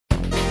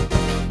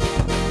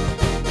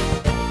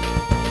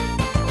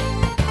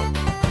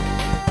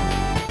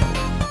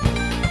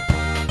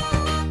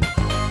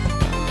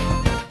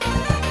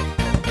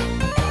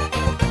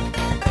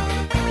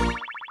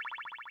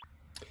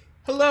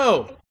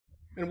Hello,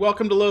 and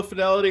welcome to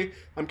Lo-Fidelity.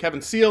 I'm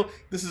Kevin Seal.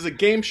 This is a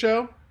game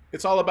show.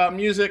 It's all about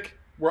music.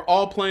 We're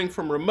all playing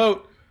from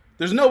remote.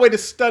 There's no way to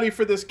study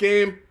for this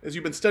game, as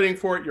you've been studying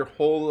for it your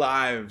whole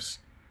lives.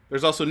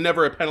 There's also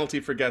never a penalty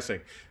for guessing.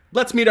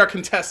 Let's meet our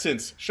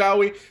contestants, shall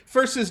we?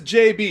 First is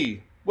JB.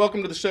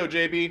 Welcome to the show,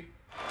 JB.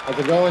 How's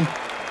it going?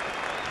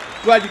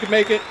 Glad you could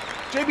make it.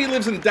 JB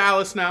lives in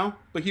Dallas now,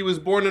 but he was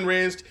born and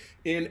raised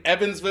in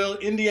Evansville,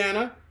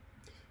 Indiana.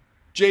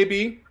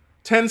 JB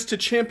tends to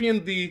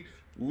champion the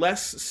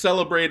less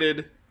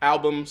celebrated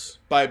albums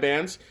by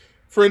bands.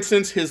 For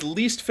instance, his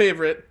least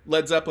favorite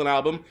Led Zeppelin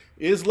album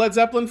is Led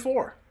Zeppelin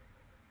 4.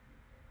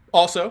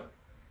 Also,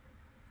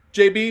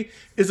 JB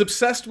is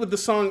obsessed with the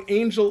song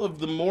Angel of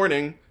the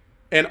Morning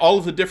and all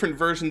of the different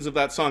versions of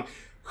that song.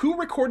 Who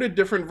recorded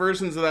different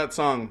versions of that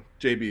song,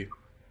 JB?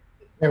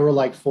 There were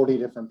like 40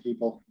 different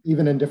people,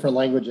 even in different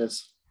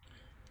languages.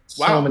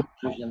 Wow. So many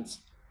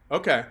versions.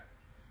 Okay.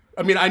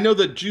 I mean, I know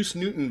the Juice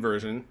Newton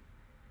version.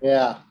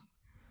 Yeah.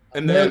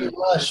 And then Mary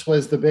Rush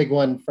was the big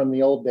one from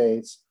the old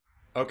days.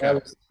 okay.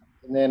 And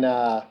then,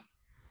 there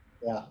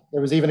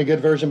was even a good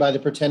version by the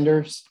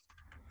Pretenders.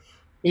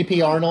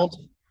 E.P. Arnold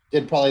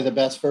did probably the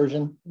best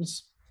version. It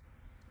was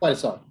quite a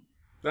song.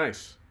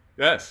 Nice.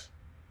 Yes.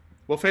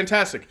 Well,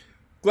 fantastic.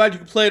 Glad you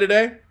could play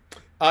today.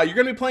 You're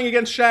going to be playing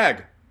against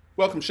Shag.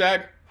 Welcome,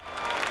 Shag.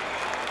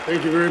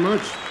 Thank you very much.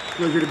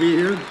 Pleasure to be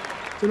here.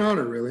 It's an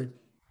honor, really.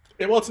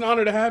 Yeah, well, it's an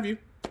honor to have you.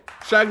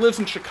 Shag lives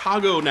in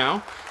Chicago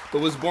now, but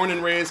was born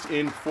and raised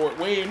in Fort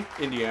Wayne,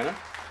 Indiana.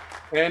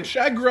 And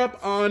Shag grew up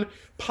on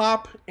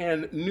pop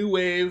and new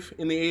wave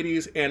in the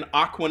 80s and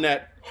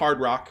Aquanet hard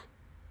rock.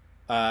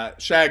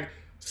 Shag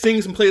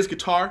sings and plays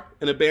guitar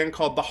in a band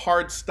called The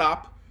Hard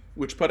Stop,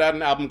 which put out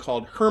an album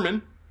called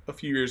Herman a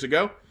few years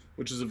ago,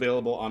 which is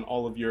available on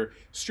all of your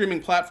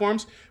streaming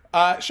platforms.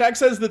 Shag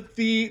says that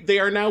they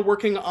are now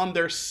working on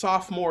their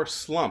sophomore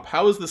slump.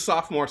 How is the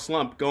sophomore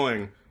slump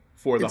going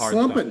for the Hard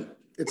Stop?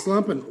 It's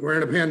slumping. We're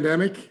in a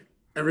pandemic.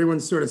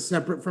 Everyone's sort of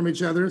separate from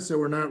each other, so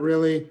we're not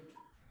really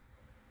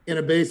in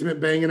a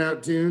basement banging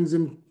out tunes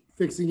and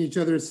fixing each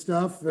other's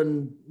stuff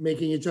and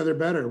making each other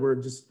better. We're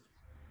just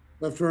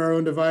left to our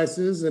own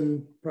devices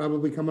and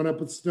probably coming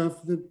up with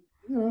stuff that,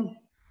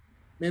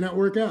 may not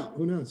work out.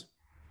 Who knows?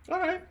 All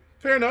right,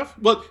 fair enough.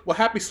 Well,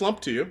 happy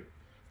slump to you.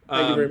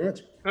 Thank you very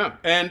much. Yeah.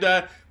 And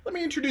let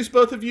me introduce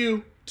both of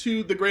you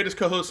to the greatest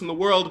co-host in the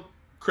world,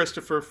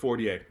 Christopher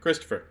Fortier.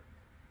 Christopher.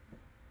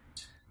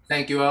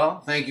 Thank you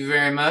all. Thank you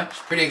very much.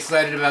 Pretty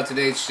excited about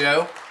today's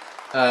show.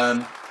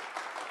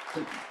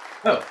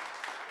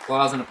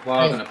 Applause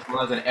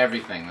and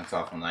everything. That's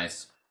awful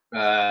nice.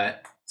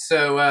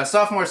 So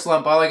sophomore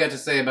slump, all I got to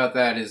say about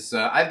that is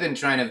I've been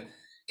trying to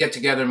get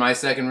together my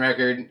second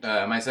record,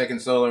 my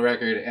second solo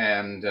record,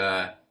 and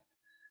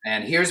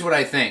here's what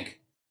I think.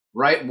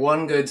 Write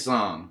one good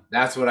song.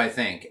 That's what I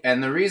think.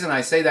 And the reason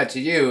I say that to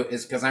you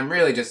is because I'm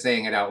really just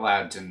saying it out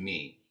loud to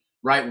me.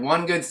 Write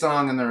one good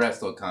song and the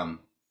rest will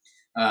come.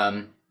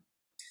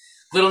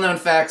 Little known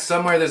fact,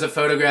 somewhere there's a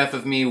photograph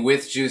of me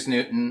with Juice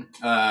Newton.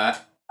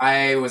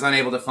 I was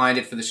unable to find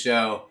it for the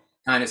show.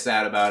 Kind of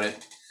sad about it.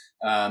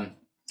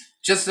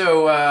 Just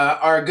so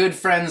our good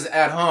friends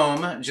at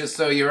home, just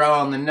so you're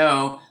all in the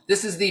know,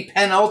 this is the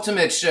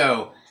penultimate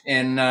show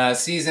in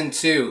season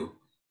 2.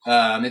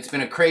 It's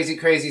been a crazy,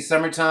 crazy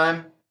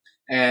summertime.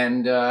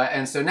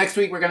 And so next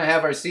week we're going to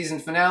have our season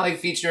finale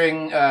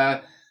featuring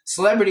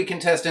celebrity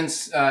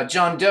contestants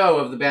John Doe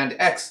of the band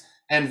X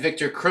and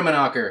Victor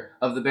Krummenacher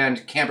of the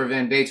band Camper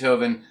Van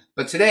Beethoven.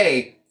 But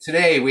today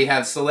we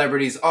have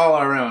celebrities all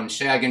our own,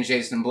 Shag and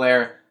Jason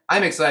Blair.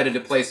 I'm excited to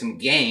play some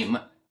game.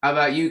 How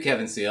about you,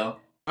 Kevin Seal?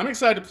 I'm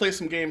excited to play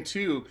some game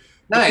too.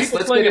 Nice.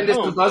 Let's get into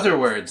some buzzer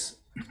words.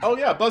 Oh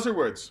yeah, buzzer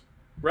words.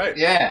 Right.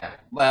 Yeah.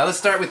 Well, let's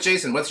start with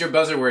Jason. What's your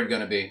buzzer word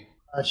going to be?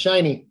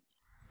 Shiny.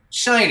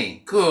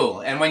 Shiny. Cool.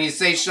 And when you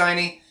say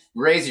shiny,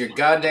 raise your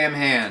goddamn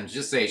hand.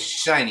 Just say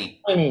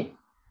shiny. Shiny.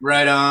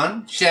 Right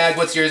on. Shag,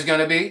 what's yours going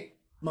to be?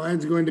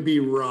 Mine's going to be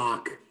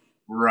rock.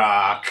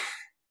 Rock.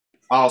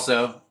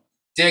 Also,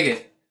 dig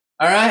it.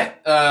 All right.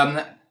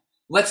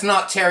 Let's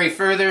not tarry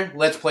further.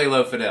 Let's play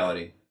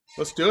Lo-Fidelity.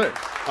 Let's do it.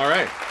 All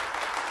right.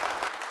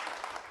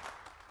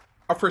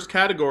 Our first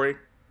category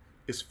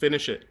is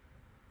Finish It.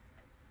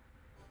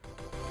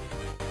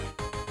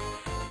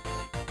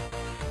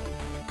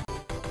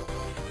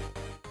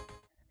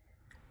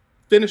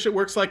 Finish It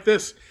works like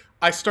this.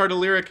 I start a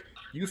lyric,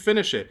 you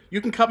finish it. You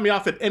can cut me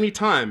off at any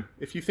time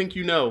if you think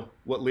you know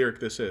what lyric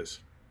this is.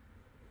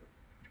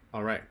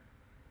 All right.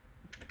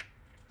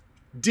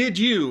 Did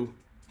you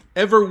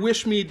ever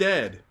wish me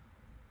dead?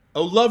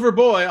 Oh, lover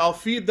boy, I'll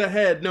feed the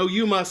head. No,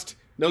 you must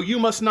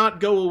not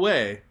go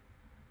away.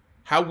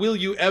 How will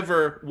you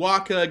ever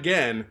walk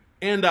again?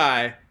 And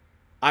I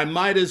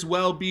might as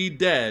well be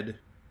dead.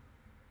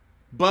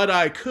 But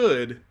I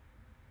could.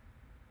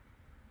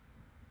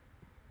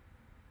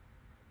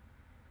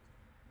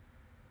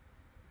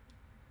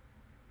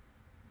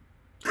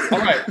 All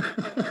right.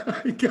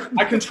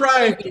 I can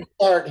try.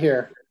 Start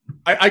here.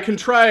 I can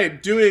try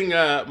doing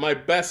my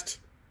best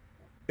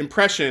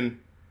impression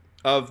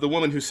of the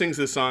woman who sings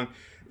this song,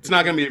 it's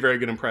not going to be a very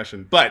good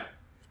impression, but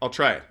I'll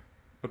try it.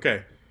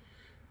 Okay.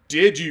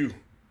 Did you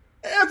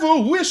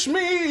ever wish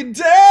me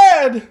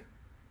dead?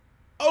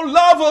 Oh,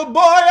 lover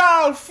boy,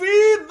 I'll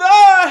feed the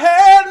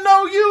head.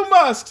 No, you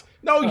must.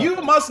 No, you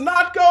must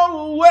not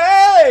go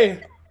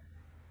away.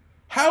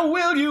 How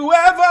will you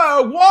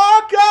ever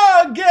walk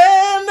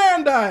again?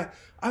 And I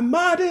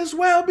might as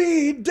well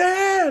be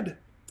dead.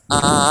 I'm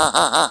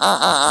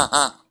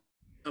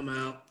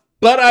out.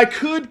 But I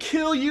could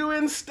kill you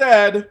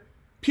instead.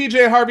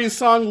 PJ Harvey's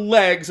song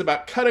Legs,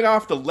 about cutting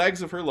off the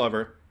legs of her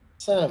lover.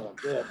 Son of a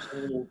bitch. I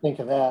didn't even think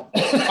of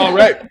that. All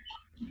right.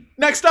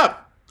 Next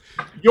up,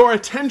 your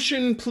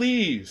attention,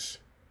 please.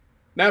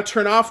 Now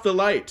turn off the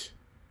light.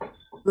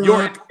 Your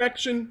Rock,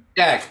 infection.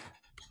 Jack.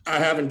 I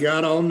haven't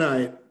got all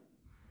night.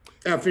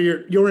 After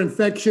your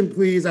infection,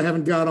 please. I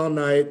haven't got all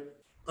night.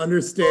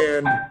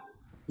 Understand.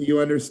 Do you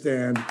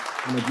understand?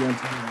 I'm a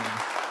gentleman.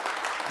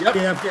 Yep.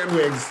 Okay, Afghan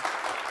wigs.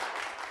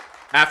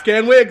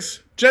 Afghan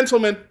wigs.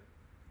 Gentlemen.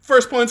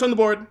 First points on the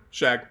board.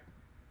 Shag.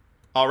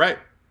 All right.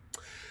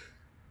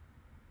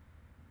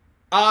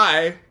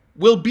 I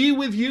will be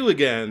with you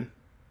again.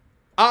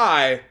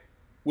 I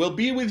will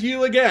be with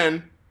you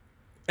again.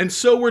 And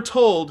so we're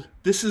told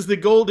this is the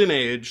golden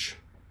age.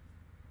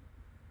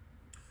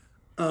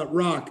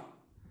 Rock.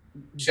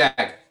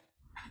 Shag.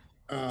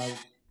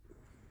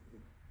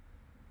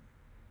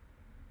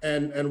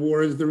 And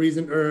war is the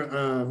reason,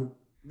 or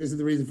this is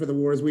the reason for the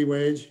wars we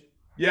wage.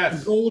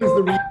 Yes. Gold is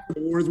the reason for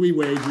the wars we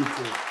wage. You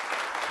too.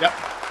 Yep.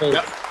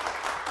 Yep.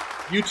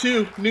 You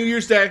too. New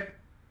Year's Day.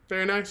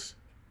 Very nice.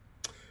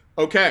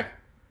 Okay.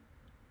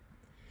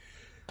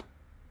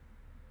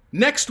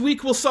 Next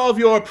week we'll solve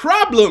your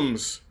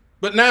problems.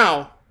 But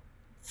now,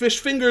 fish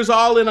fingers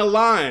all in a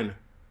line.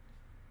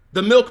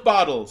 The milk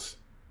bottles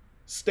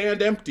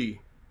stand empty.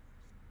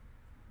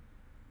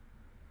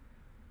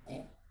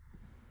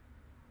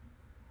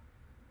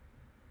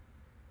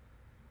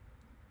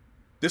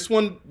 This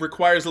one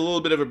requires a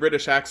little bit of a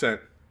British accent.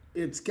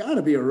 It's got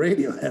to be a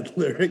Radiohead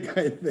lyric,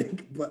 I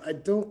think, but I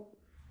don't.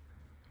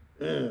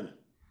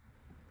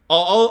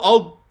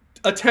 I'll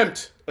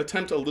attempt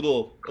a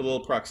little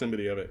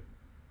proximity of it.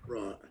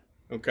 Right.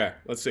 Okay,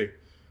 let's see.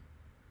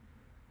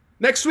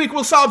 Next week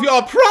we'll solve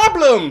your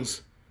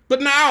problems.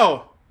 But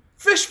now,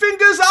 fish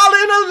fingers all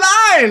in a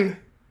line.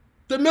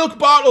 The milk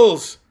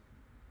bottles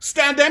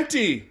stand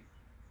empty.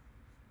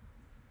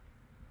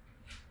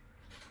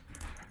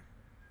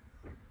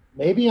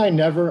 Maybe I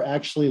never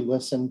actually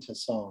listened to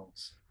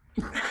songs.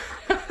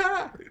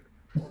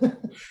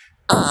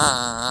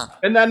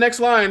 And that next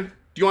line,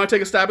 do you want to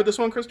take a stab at this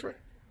one, Christopher?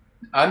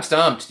 I'm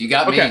stumped. You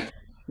got Okay. me.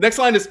 Next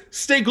line is,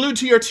 stay glued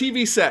to your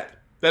TV set.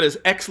 That is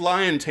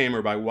Ex-Lion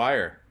Tamer by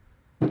Wire.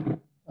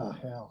 Oh,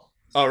 hell.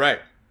 All right.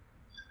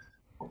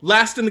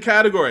 Last in the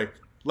category.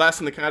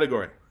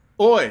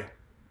 Oi.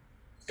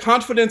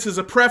 Confidence is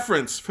a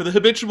preference for the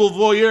habitual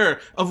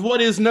voyeur of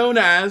what is known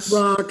as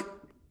Rock.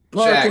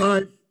 Park Shag.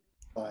 life.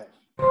 Bye.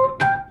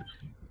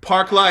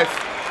 Park Life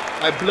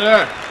by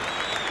Blair.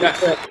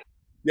 Yes.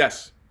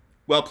 Yes.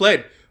 Well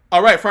played.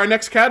 All right, for our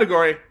next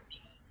category,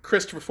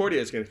 Christopher Fortier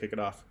is going to kick it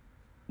off.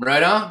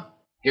 Right on.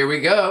 Here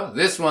we go.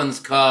 This one's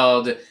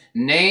called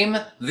Name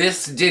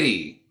This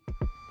Ditty.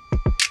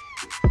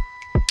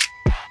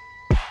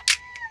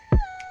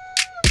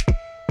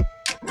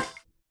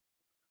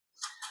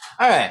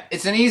 All right,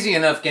 it's an easy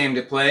enough game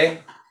to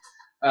play.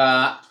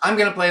 I'm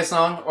going to play a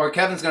song, or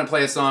Kevin's going to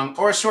play a song,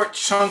 or a short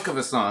chunk of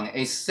a song,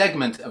 a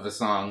segment of a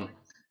song.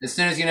 As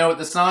soon as you know what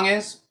the song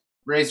is,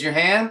 raise your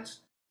hand,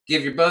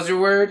 give your buzzer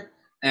word,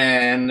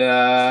 and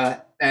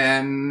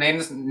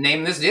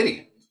name this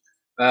ditty.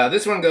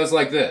 This one goes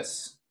like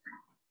this.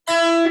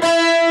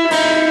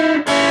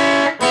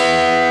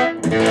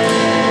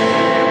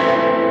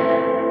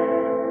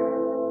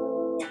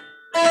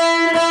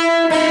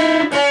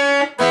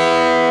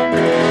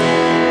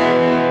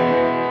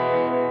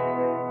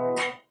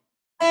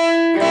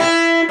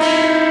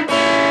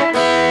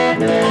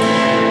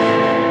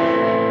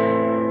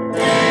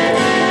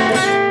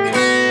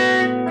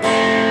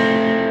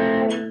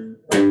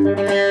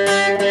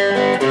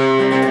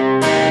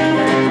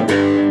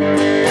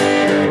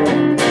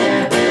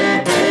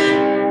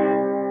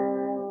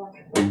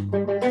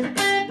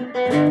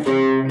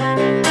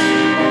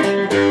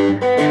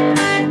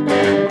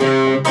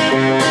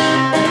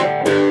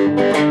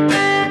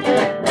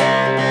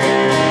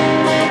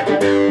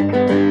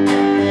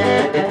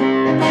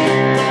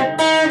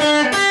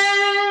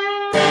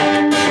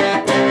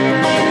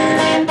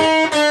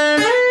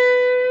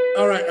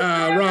 All right,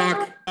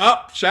 Rock. Oh,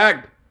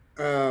 Shag.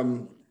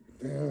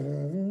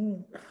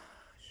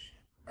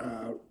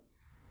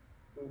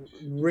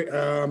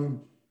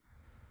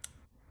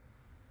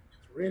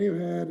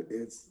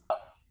 Radiohead.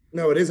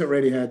 No, it isn't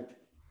Radiohead.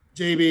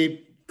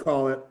 JB,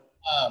 call it.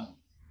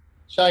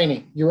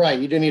 Shiny, you're right.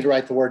 You do need to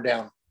write the word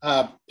down.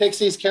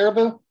 Pixies,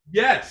 Caribou.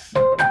 Yes.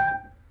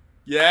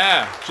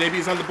 Yeah,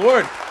 JB's on the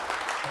board.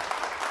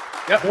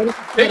 Yep. What is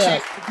Pixies,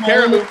 that?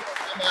 Caribou.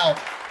 I'm out.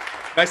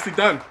 Nicely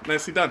done.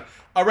 Nicely done.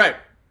 All right.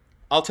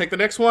 I'll take the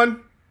next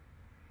one.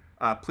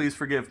 Please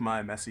forgive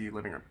my messy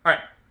living room. All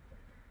right.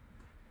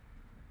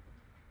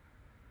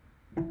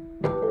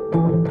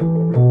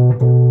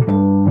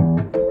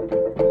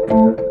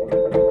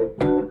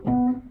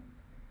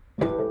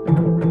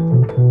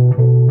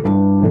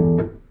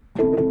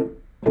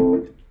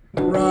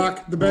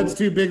 Rock, The Bed's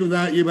Too Big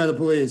Without You by The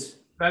Police.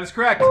 That is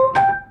correct.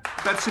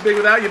 Bed's Too Big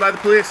Without You by The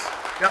Police.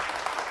 Yep.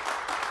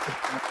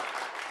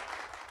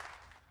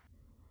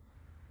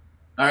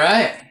 All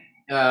right.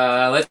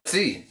 Let's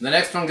see. The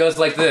next one goes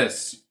like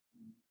this.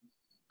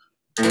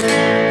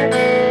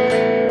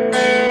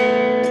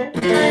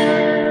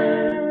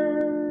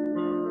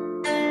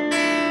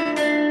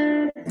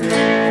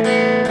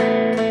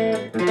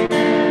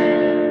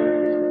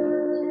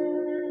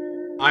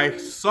 I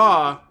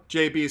saw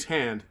JB's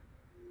hand.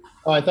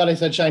 Oh, I thought I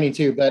said Shiny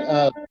too, but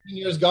 10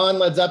 Years Gone,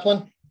 Led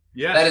Zeppelin.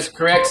 Yes. That is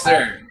correct,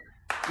 sir.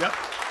 Yep.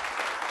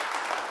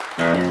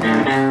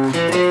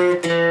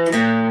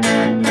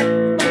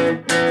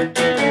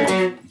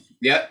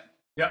 Yep.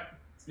 Yep.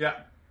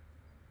 Yep.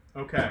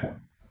 Okay.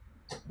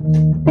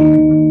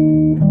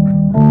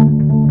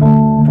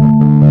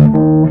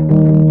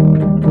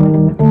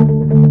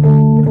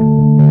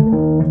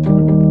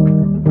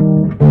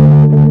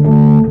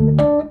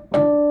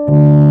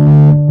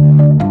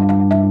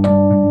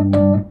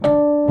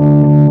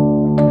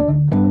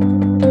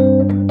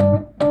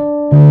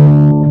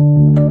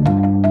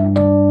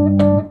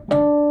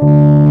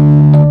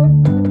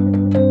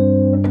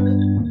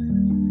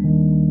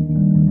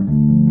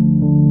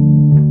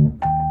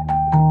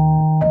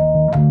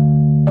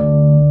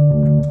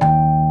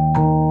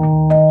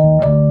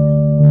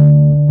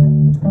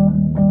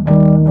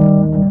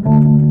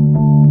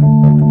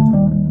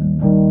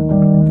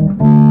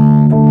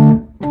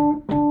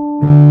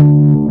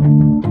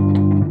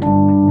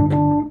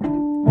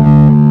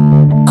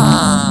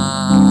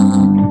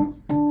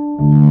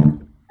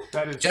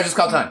 Judges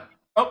call time.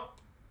 Oh,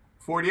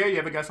 48. You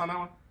have a guess on that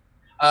one?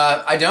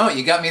 I don't.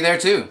 You got me there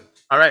too.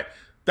 All right.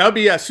 That would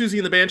be Susie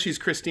and the Banshees,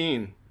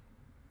 Christine.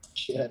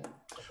 Shit.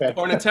 Okay.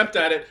 Or an attempt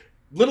at it.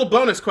 Little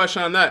bonus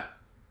question on that.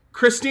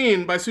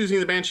 Christine by Susie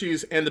and the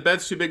Banshees and The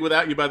Bed's Too Big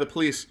Without You by The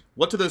Police.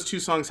 What do those two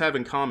songs have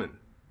in common?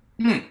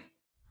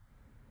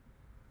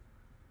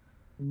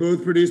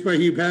 Both produced by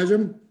Hugh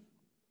Padgham.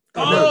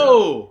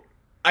 Oh!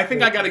 I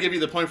think I got to give you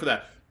the point for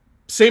that.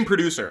 Same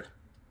producer.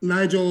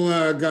 Nigel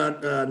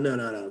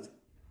no.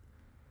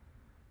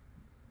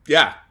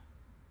 Yeah.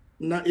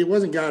 Not, it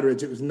wasn't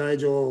Godrich. It was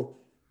Nigel.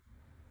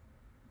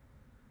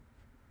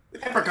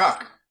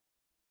 Peppercock.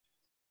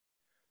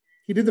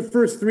 He did the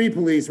first 3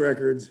 Police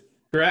records.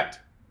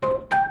 Correct. Yeah,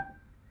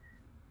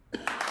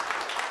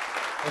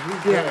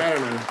 I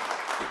don't know.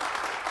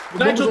 Nigel What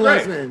was the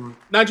last Gray. name?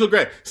 Nigel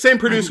Gray. Same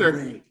producer.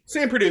 Gray.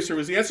 Same producer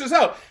was the answer.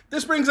 So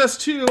this brings us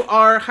to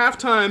our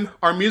halftime,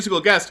 our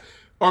musical guest.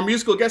 Our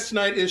musical guest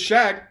tonight is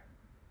Shag.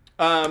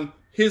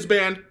 His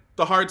band,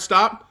 The Hard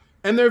Stop,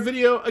 and their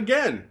video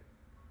again.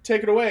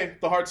 Take it away,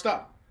 The Hard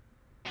Stop.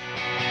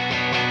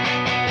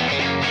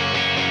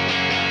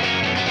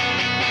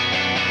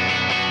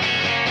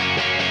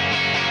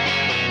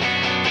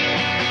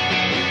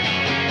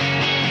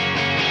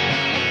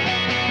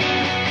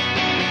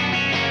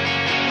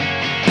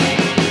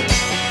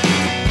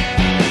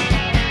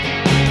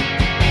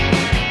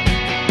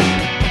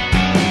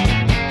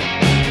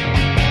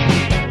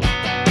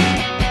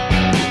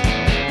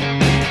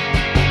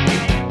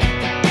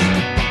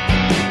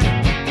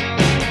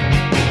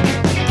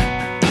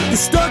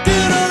 Stuck in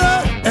a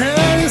rut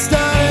and you're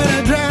starting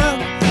to drown.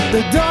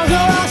 The doors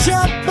are all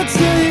shut, but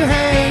still you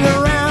hang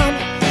around.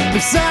 They're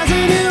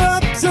sizing you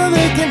up so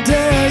they can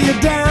tear you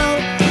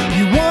down.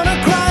 You wanna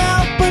cry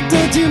out, but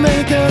don't you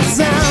make a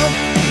sound.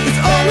 It's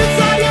all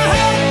inside your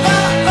head.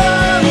 Oh,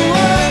 oh,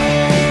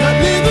 oh. Not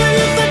leaving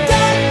you for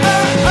dead.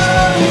 Oh,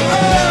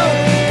 oh, oh.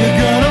 You're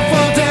gonna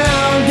fall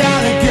down.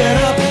 Gotta get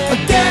up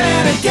again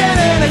and again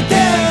and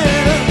again.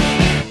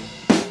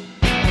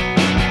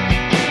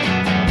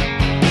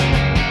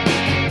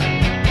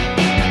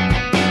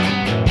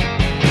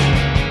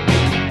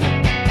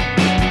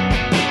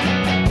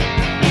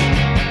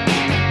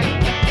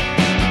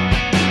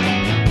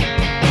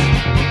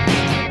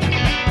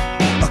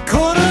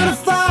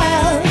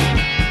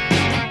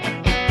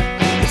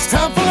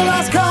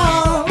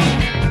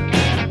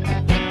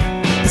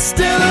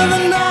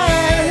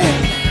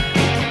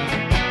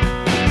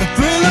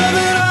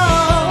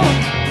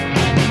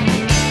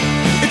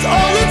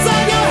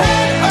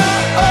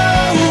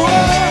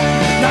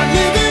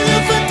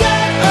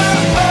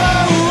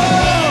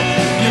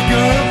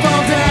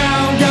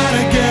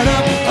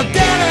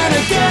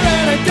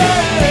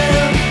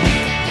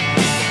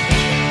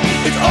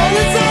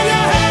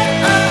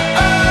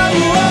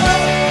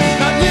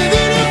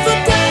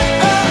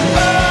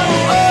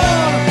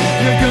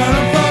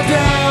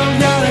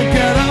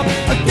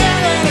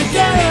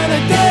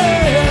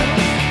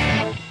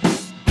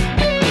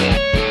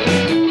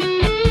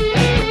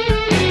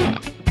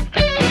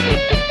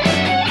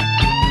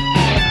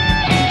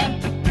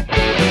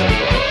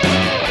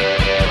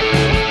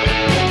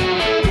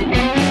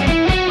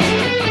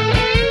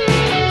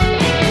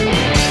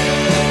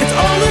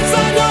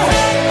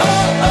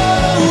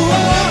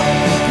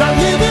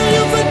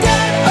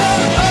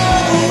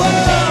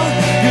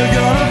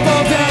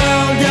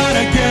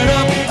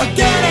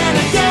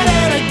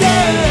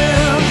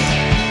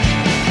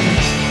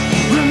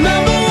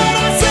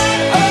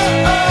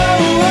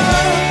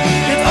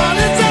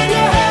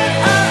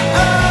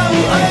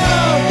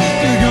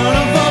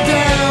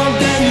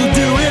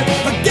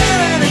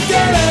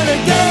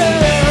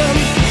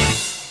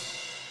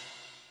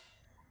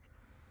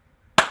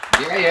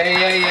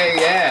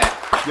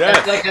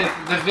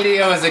 The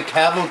video is a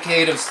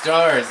cavalcade of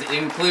stars,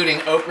 including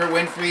Oprah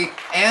Winfrey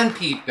and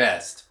Pete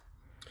Best.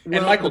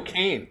 And Michael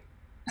Caine.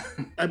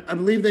 I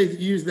believe they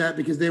used that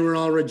because they were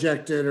all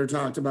rejected or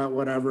talked about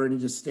whatever, and you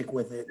just stick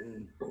with it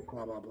and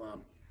blah, blah, blah.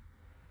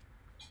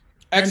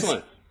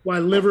 Excellent. Hence why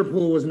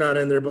Liverpool was not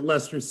in there, but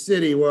Leicester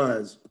City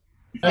was.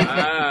 For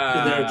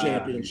their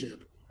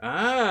championship.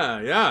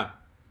 Yeah.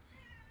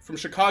 From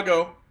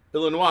Chicago,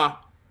 Illinois,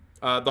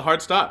 the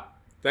Hard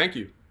Stop. Thank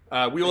you.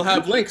 We will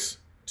have links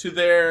to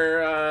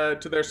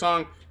their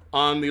song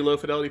on the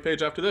Lo-Fidelity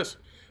page after this.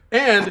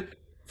 And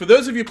for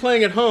those of you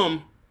playing at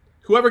home,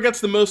 whoever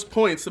gets the most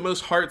points, the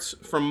most hearts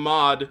from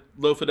Mod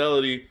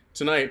Lo-Fidelity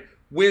tonight,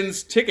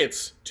 wins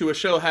tickets to a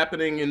show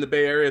happening in the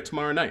Bay Area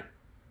tomorrow night.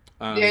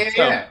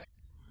 So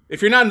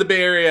if you're not in the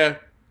Bay Area,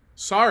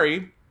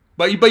 sorry,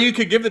 but you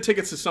could give the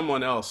tickets to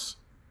someone else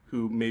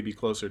who may be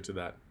closer to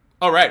that.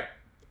 All right.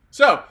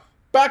 So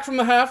back from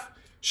the half,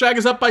 Shag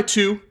is up by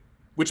 2,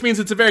 which means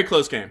it's a very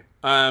close game.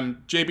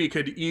 JB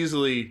could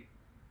easily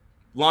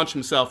launch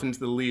himself into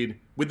the lead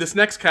with this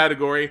next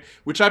category,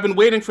 which I've been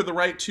waiting for the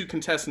right 2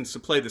 contestants to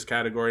play this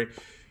category.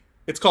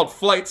 It's called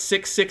Flight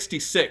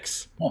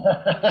 666.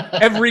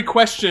 Every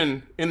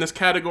question in this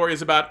category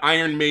is about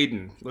Iron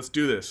Maiden. Let's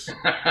do this.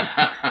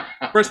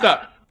 First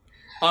up,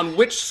 on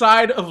which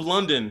side of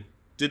London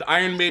did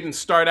Iron Maiden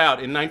start out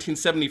in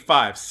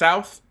 1975?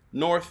 South,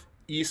 north,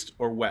 east,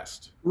 or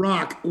west?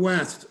 Rock,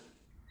 west.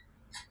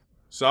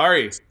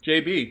 Sorry,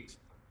 JB.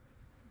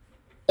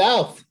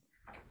 South.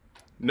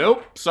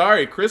 Nope.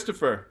 Sorry,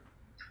 Christopher.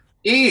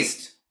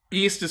 East.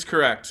 East is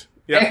correct.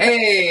 Yep.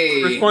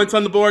 Hey. First points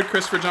on the board,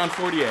 Christopher John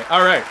Fortier.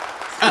 All right.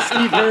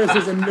 Steve Harris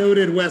is a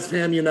noted West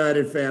Ham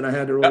United fan. I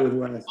had to roll with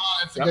West.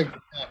 Oh, that's a good.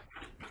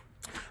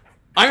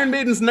 Iron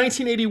Maiden's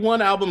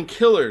 1981 album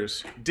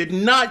Killers did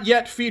not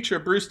yet feature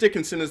Bruce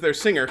Dickinson as their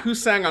singer. Who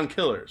sang on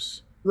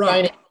Killers?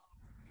 Right.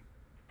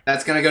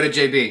 That's going to go to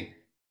JB.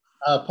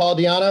 Paul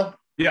Diano.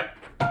 Yep.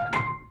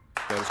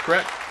 That is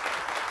correct.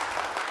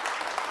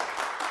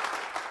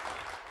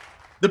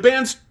 The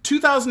band's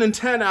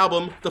 2010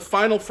 album, The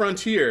Final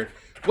Frontier,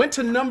 went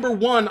to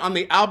 #1 on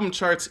the album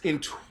charts in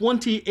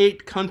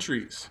 28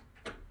 countries.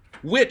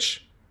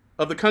 Which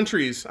of the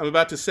countries I'm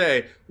about to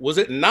say was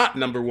it not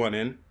 #1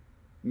 in?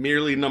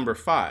 Merely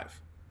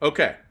 #5.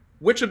 Okay.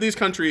 Which of these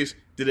countries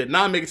did it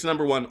not make it to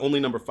 #1, only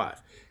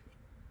 #5?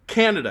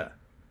 Canada,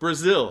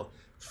 Brazil,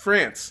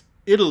 France,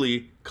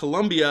 Italy,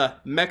 Colombia,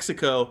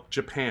 Mexico,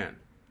 Japan.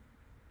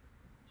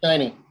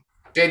 Shiny.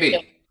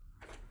 JB.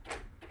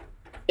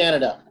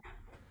 Canada.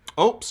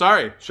 Oh,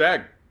 sorry,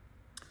 Shag.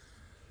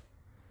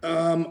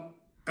 I'm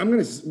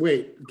going to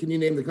wait. Can you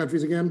name the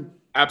countries again?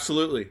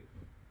 Absolutely.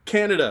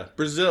 Canada,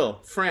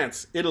 Brazil,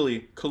 France,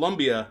 Italy,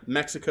 Colombia,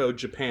 Mexico,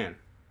 Japan.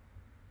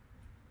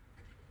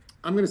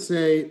 I'm going to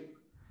say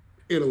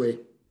Italy.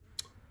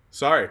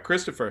 Sorry,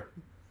 Christopher.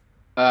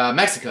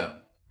 Mexico.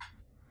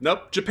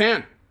 Nope,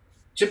 Japan.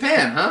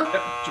 Japan, huh?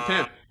 Yep,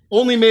 Japan.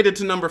 Only made it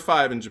to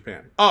 #5 in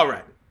Japan. All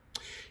right.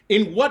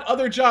 In what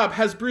other job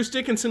has Bruce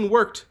Dickinson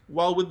worked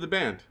while with the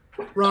band?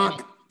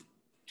 Rock.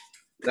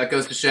 That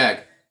goes to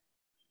Shag.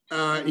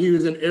 He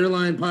was an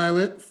airline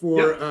pilot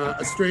for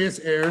Astraeus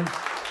Air.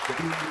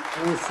 He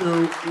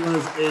also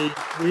was a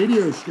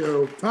radio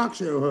show, talk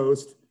show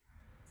host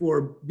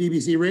for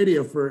BBC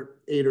Radio for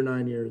 8 or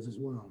 9 years as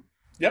well.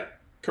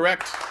 Yep,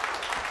 correct.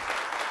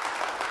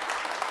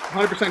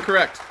 100%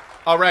 correct.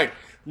 All right.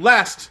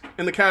 Last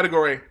in the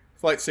category,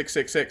 Flight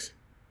 666.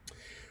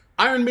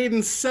 Iron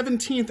Maiden's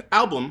 17th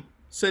album,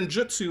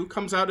 Senjutsu,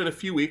 comes out in a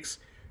few weeks.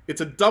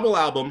 It's a double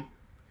album.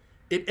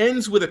 It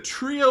ends with a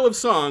trio of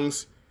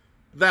songs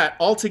that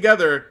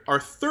altogether are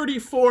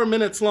 34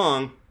 minutes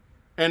long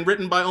and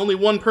written by only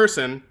one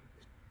person,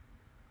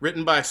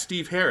 written by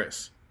Steve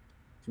Harris.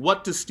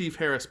 What does Steve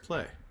Harris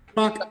play?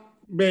 Rock,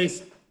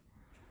 bass.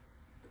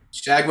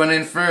 Shag went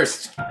in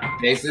first.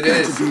 Bass it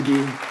is. Oh,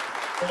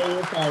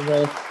 you're fine,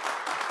 brother.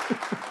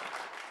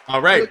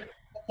 All right.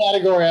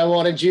 Category I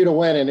wanted you to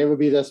win, and it would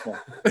be this one.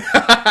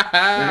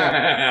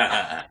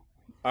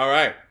 All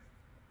right.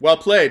 Well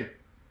played.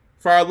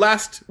 For our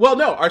last, well,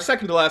 no, our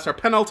second to last, our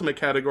penultimate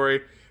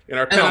category in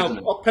our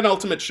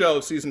penultimate show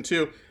of season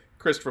 2,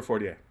 Christopher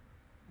Fortier.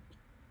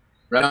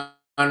 Right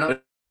on.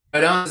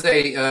 Right on is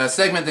a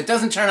segment that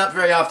doesn't turn up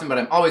very often, but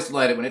I'm always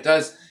delighted when it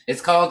does.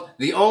 It's called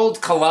The Old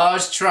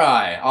Collage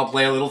Try. I'll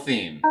play a little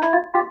theme.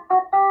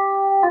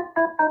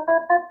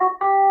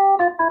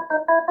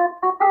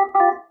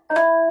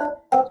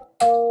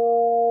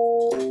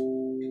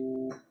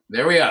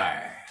 There we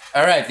are.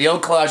 All right, The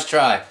Old Collage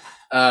Try.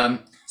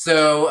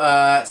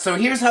 So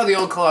here's how the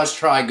Old Collage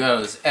Try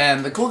goes.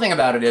 And the cool thing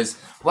about it is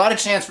a lot of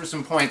chance for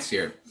some points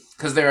here,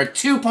 because there are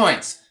 2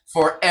 points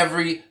for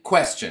every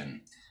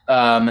question.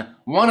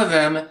 One of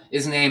them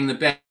is name the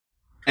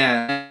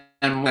band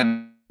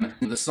and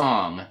the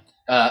song,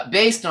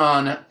 based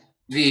on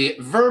the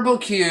verbal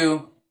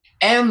cue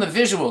and the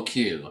visual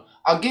cue.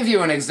 I'll give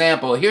you an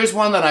example. Here's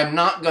one that I'm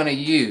not going to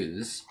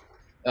use.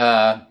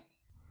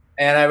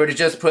 And I would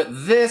just put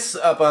this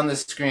up on the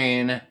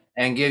screen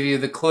and give you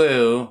the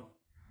clue.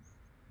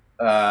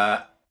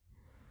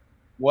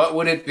 what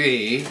would it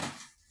be?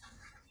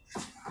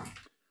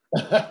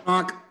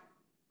 Rock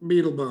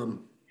Beetlebum.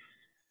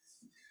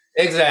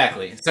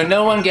 Exactly. So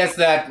no one gets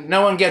that.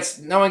 No one gets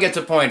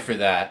a point for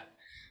that.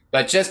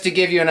 But just to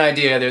give you an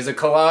idea, there's a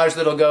collage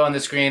that'll go on the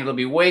screen. It'll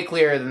be way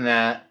clearer than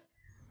that.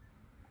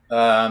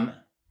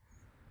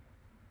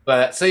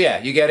 But so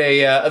yeah, you get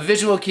a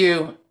visual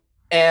cue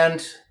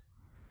and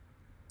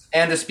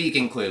a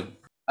speaking clue.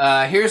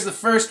 Here's the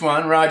first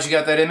one. Raj, you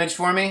got that image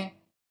for me?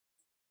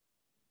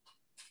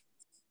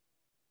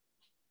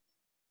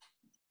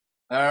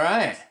 All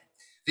right.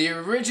 The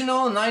original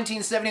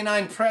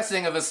 1979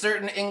 pressing of a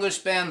certain English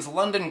band's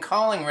London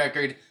Calling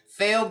record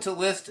failed to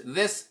list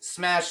this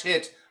smash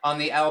hit on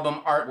the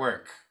album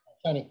artwork.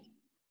 Tony.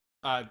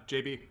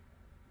 JB.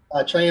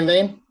 Train in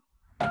Vain.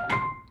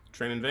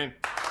 Train in Vain.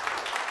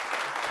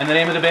 And the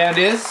name of the band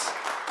is?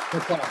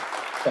 Okay.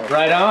 Sorry.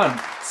 Right on.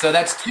 So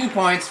that's 2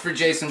 points for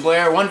Jason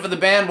Blair. 1 for the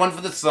band, 1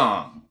 for the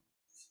song.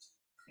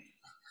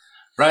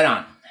 Right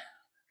on.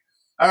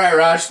 All right,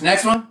 Raj,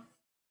 next one.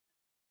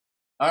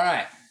 All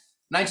right.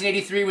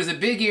 1983 was a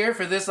big year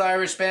for this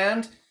Irish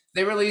band.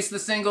 They released the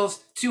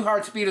singles Two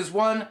Hearts Beat as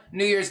One,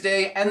 New Year's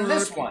Day, and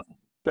this one.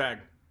 Shag.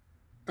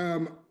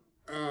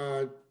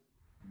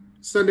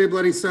 Sunday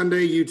Bloody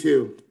Sunday,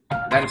 U2.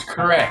 That is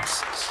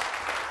correct.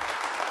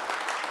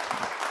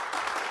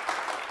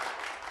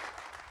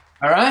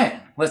 All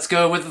right, let's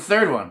go with the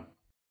third one.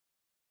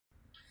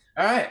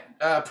 All right,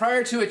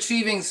 prior to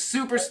achieving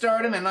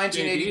superstardom in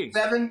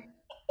 1987.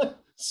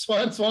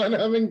 Swan Swan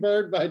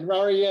Hummingbird by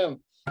R.E.M.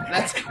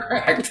 That's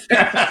correct.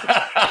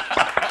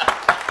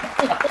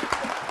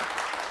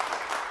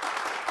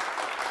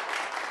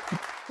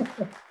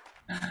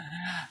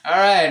 All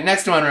right,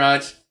 next one,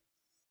 Raj.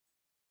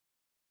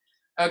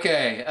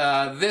 Okay,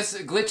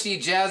 this glitchy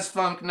jazz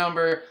funk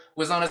number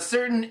was on a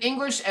certain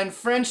English and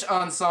French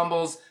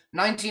ensemble's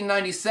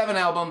 1997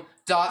 album,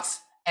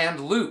 Dots and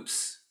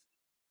Loops.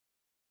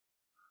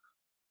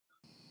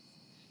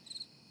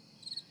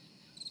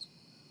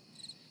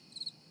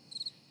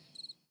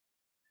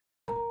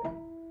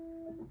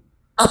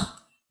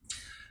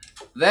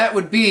 That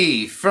would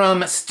be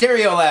from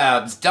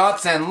Stereolab's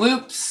Dots and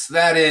Loops.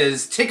 That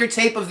is Ticker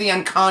Tape of the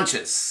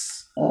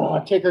Unconscious.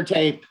 Oh, ticker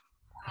tape.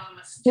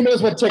 Who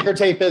knows what ticker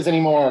tape is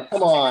anymore?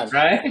 Come on.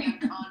 Right?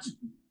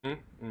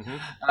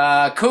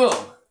 Cool.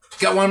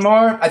 Got one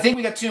more? I think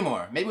we got 2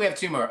 more. Maybe we have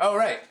 2 more. Oh,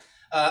 right.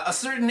 A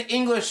certain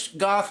English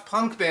goth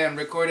punk band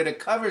recorded a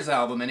covers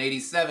album in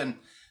 '87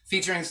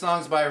 featuring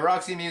songs by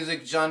Roxy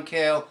Music, John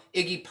Cale,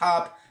 Iggy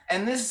Pop,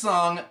 and this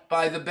song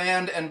by the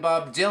band and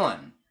Bob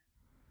Dylan.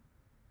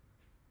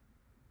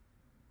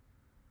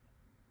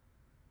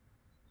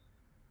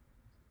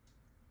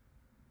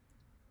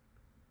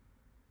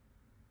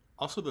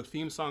 Also the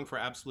theme song for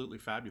Absolutely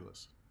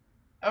Fabulous.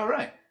 Oh,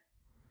 right.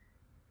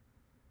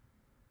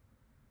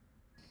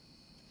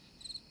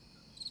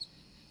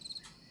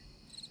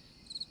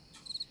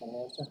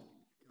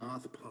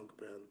 Goth punk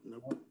band.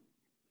 Nope.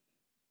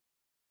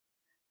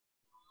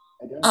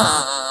 I don't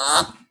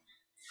know.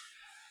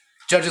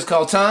 Judges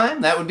call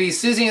time. That would be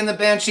Susie and the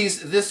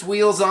Banshees' This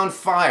Wheel's on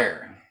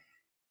Fire.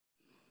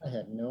 I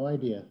had no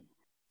idea.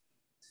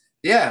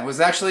 Yeah, it was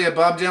actually a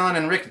Bob Dylan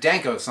and Rick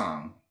Danko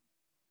song.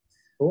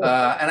 Cool.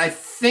 And I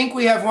think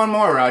we have one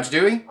more, Raj,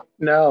 do we?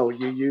 No,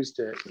 you used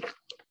it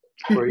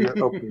for your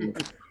opening.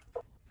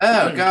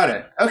 Oh, got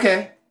it.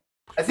 Okay.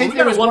 I think We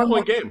there got was a one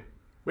one-point more. game.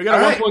 We got a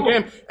All right, one-point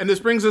cool. game. And this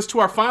brings us to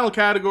our final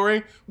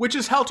category, which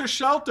is Helter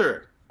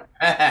Shelter.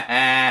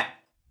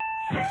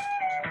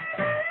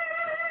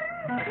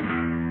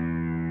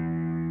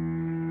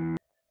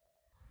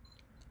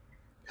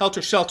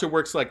 Helter Shelter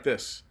works like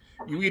this.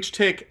 You each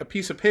take a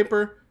piece of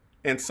paper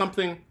and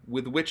something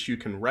with which you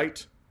can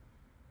write.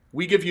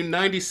 We give you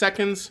 90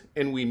 seconds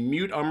and we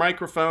mute our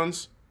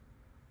microphones.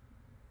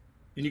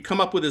 And you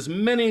come up with as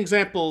many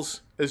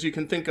examples as you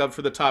can think of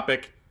for the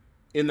topic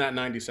in that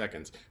 90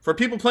 seconds. For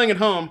people playing at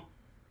home,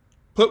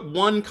 put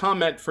 1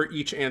 comment for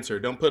each answer.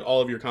 Don't put all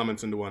of your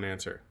comments into one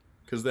answer,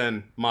 because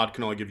then Mod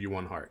can only give you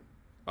 1 heart.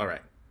 All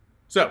right.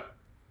 So,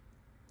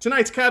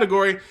 tonight's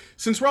category,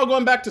 since we're all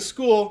going back to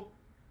school,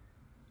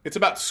 it's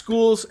about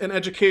schools and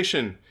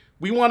education.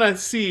 We want to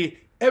see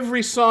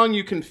every song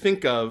you can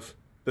think of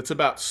that's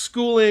about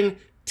schooling,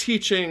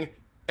 teaching,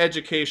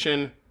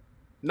 education.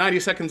 90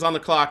 seconds on the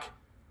clock.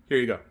 Here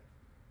you go.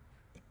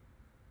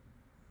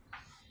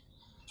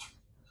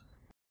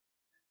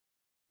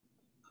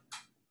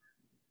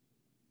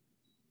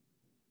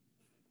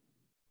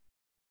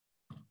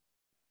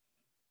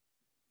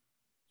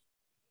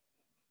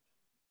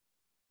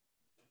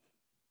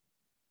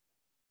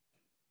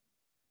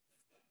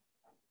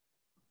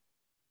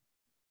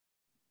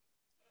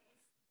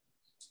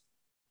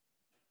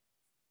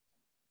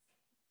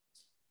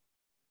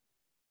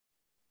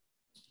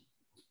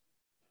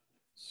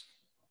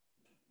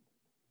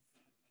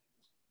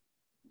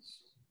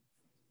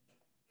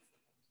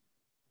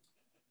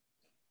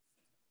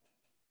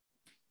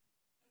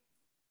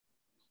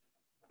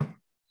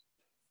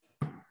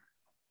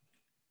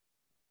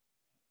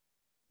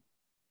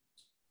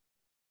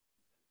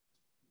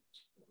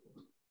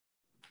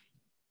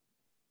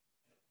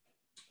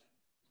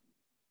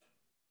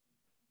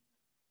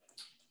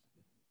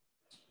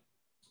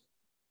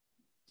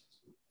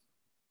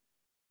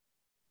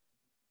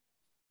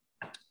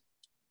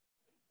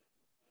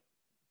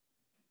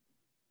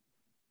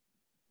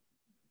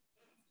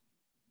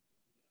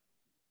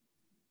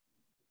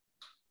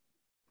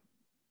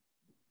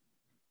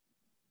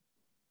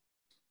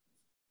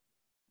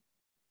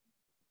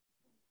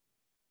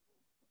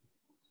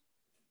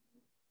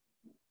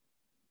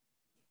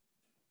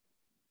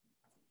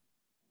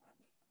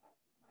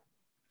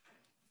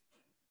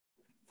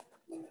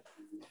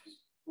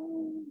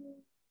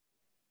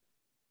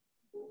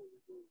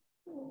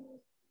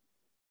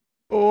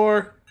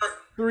 Four,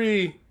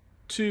 three,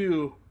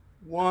 two,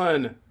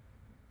 one.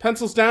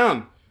 Pencils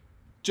down.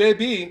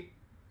 JB,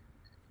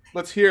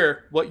 let's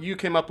hear what you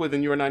came up with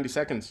in your 90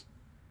 seconds.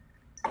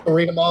 I'll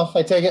read them off,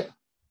 I take it.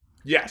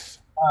 Yes.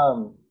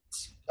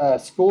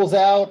 School's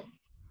out.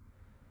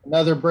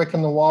 Another brick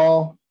in the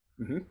wall.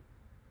 Mm-hmm.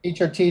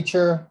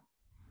 Teacher.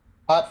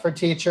 Hot for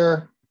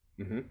teacher.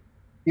 Mm-hmm.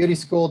 Beauty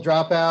school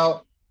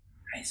dropout.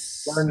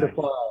 Nice. Learn to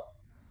fly.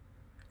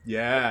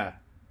 Yeah. That's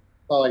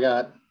all I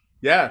got.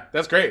 Yeah,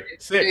 that's great.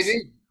 6.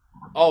 JB.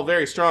 All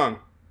very strong.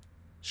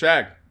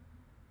 Shag.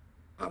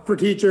 Hot for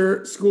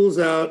teacher, school's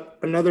out,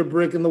 another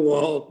brick in the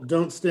wall,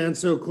 don't stand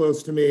so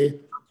close to me.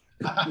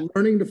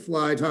 Learning to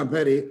fly, Tom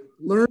Petty.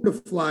 Learn to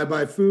fly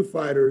by Foo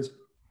Fighters.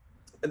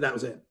 And that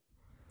was it.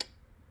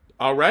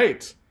 All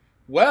right.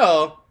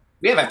 Well,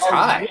 We have a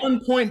tie.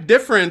 1 point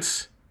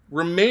difference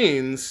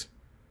remains,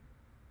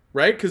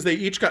 right? Because they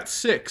each got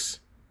 6.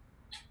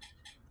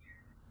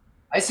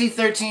 I see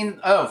 13.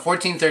 Oh,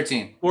 14,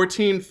 13.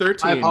 14,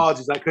 13. My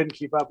apologies. I couldn't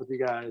keep up with you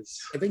guys.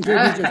 I think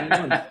JB just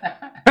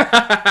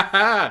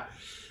won.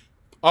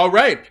 All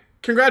right.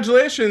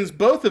 Congratulations,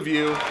 both of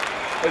you.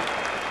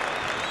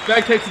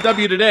 Shag takes the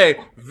W today.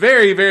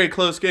 Very, very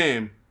close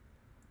game.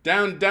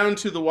 Down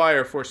to the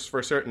wire for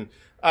certain.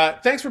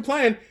 Thanks for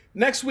playing.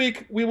 Next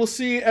week, we will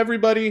see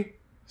everybody,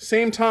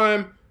 same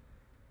time,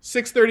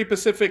 6:30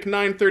 Pacific,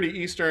 9:30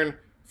 Eastern,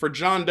 for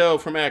John Doe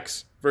from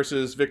X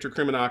versus Victor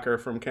Krimenacher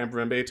from Camper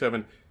Van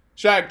Beethoven.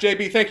 Shag,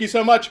 JB, thank you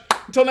so much.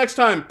 Until next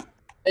time.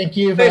 Thank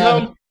you. Stay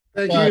home.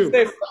 Thank you.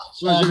 Stay.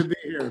 Pleasure to be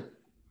here.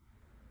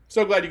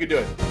 So glad you could do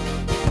it.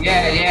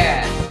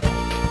 Yeah.